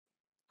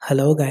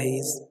Hello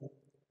guys,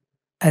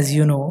 as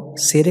you know,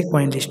 Serey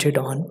coin listed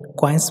on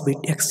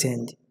Coinsbit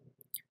Exchange.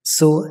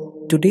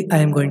 So today I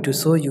am going to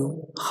show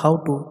you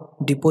how to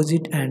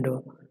deposit and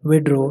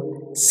withdraw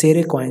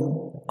Serey coin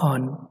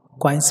on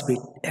Coinsbit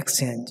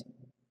Exchange.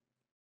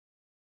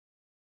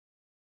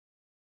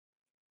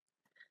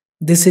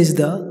 This is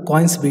the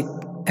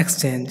Coinsbit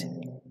Exchange.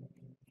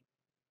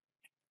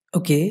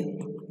 Okay,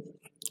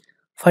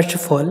 first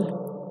of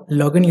all,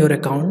 log in your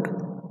account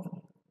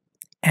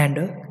and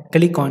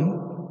click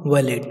on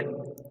wallet,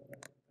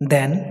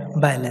 then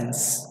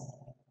balance.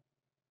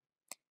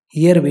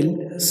 Here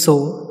will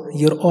show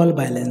your all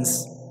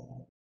balance.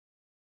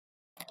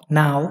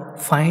 Now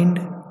find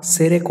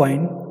Serey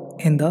coin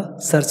in the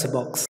search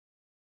box.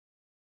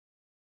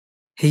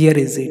 Here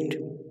is it.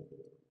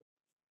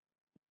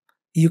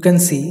 You can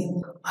see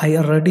I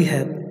already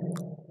have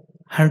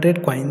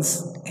 100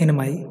 coins in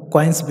my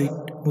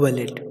Coinsbit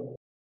wallet.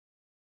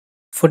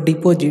 For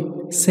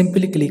deposit,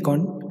 simply click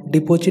on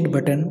deposit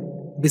button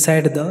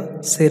beside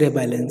the Serey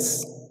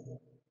balance.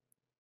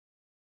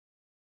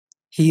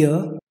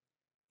 Here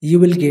you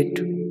will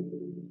get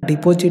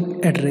deposit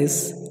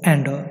address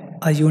and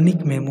a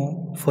unique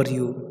memo for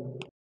you.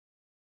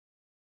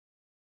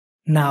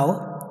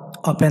 Now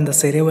open the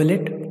Serey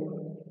wallet.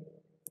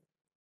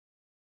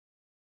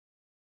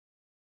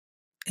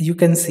 You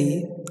can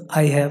see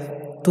I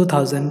have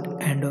 2000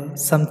 and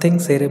something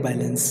Serey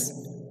balance.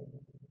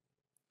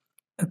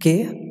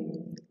 Okay.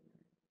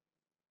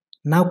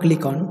 Now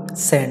click on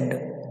send.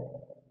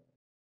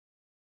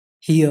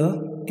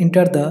 Here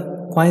enter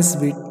the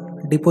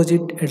Coinsbit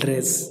deposit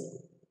address.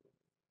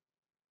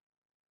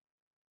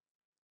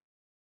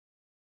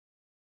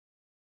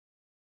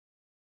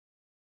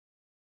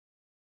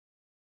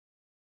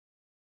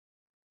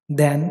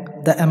 Then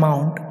the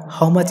amount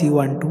how much you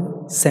want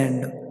to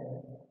send.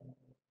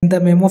 In the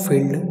memo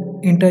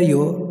field, enter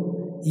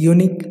your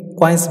unique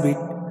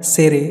Coinsbit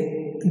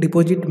Serey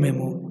deposit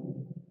memo.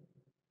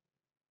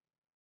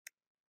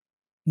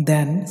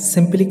 Then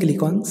simply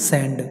click on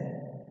send.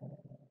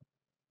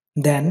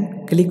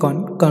 Then click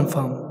on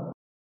confirm.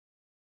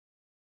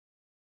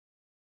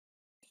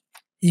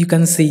 You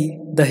can see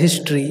the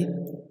history.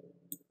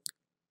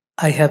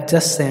 I have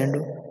just sent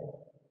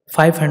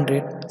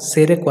 500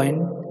 Serey coin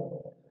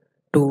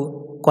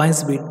to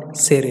Coinsbit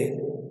Serey.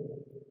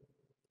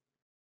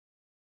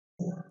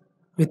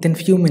 Within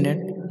few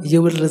minutes,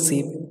 you will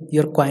receive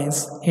your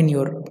coins in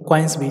your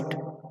Coinsbit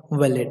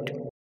wallet.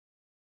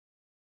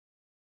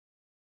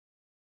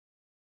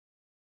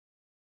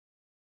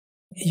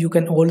 You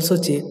can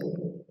also check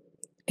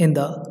in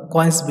the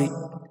Coinsbit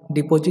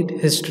deposit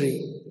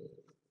history.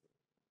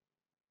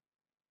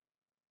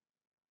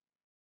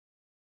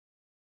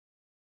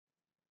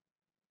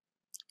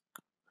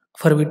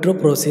 For withdraw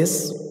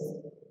process,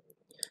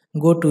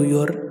 go to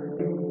your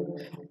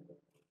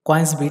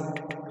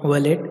Coinsbit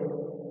wallet,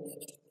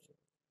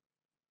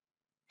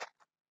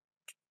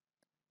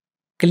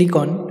 click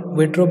on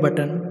withdraw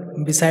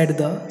button beside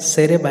the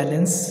Serey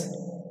balance.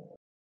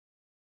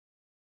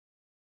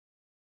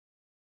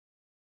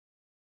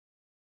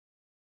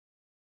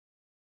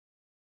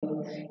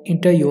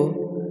 Enter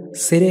your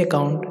Serey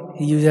account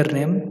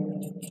username.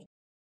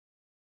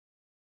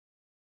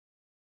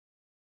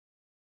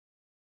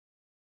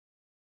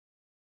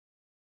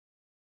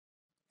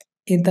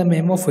 In the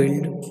memo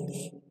field,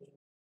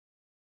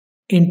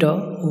 enter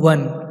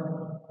 1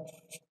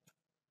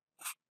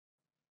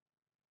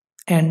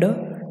 and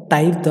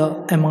type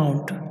the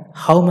amount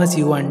how much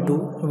you want to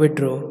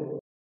withdraw.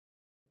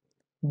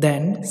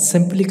 Then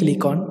simply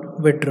click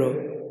on withdraw.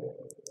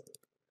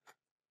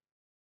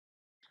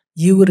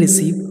 You will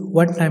receive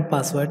one-time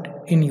password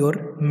in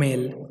your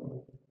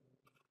mail.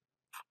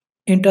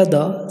 Enter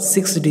the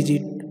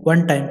 6-digit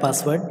one-time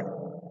password,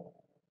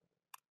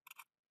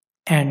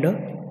 and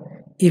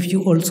if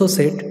you also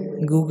set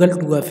Google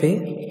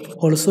 2FA,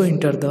 also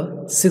enter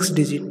the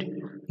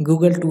 6-digit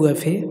Google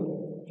 2FA.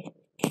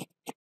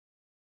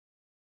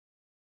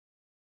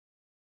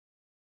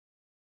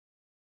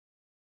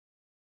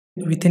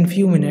 Within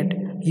few minutes,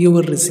 you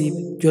will receive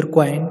your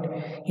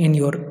coin in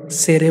your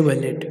Serey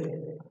wallet.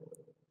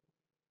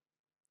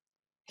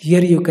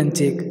 Here you can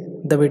check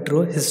the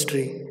withdraw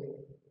history.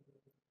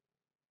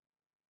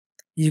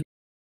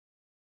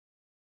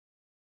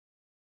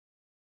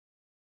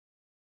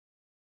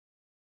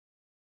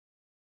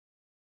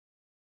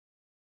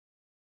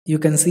 You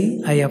can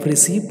see I have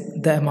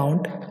received the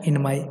amount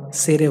in my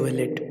Serey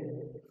wallet.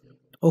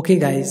 Okay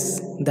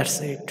guys, that's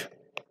it.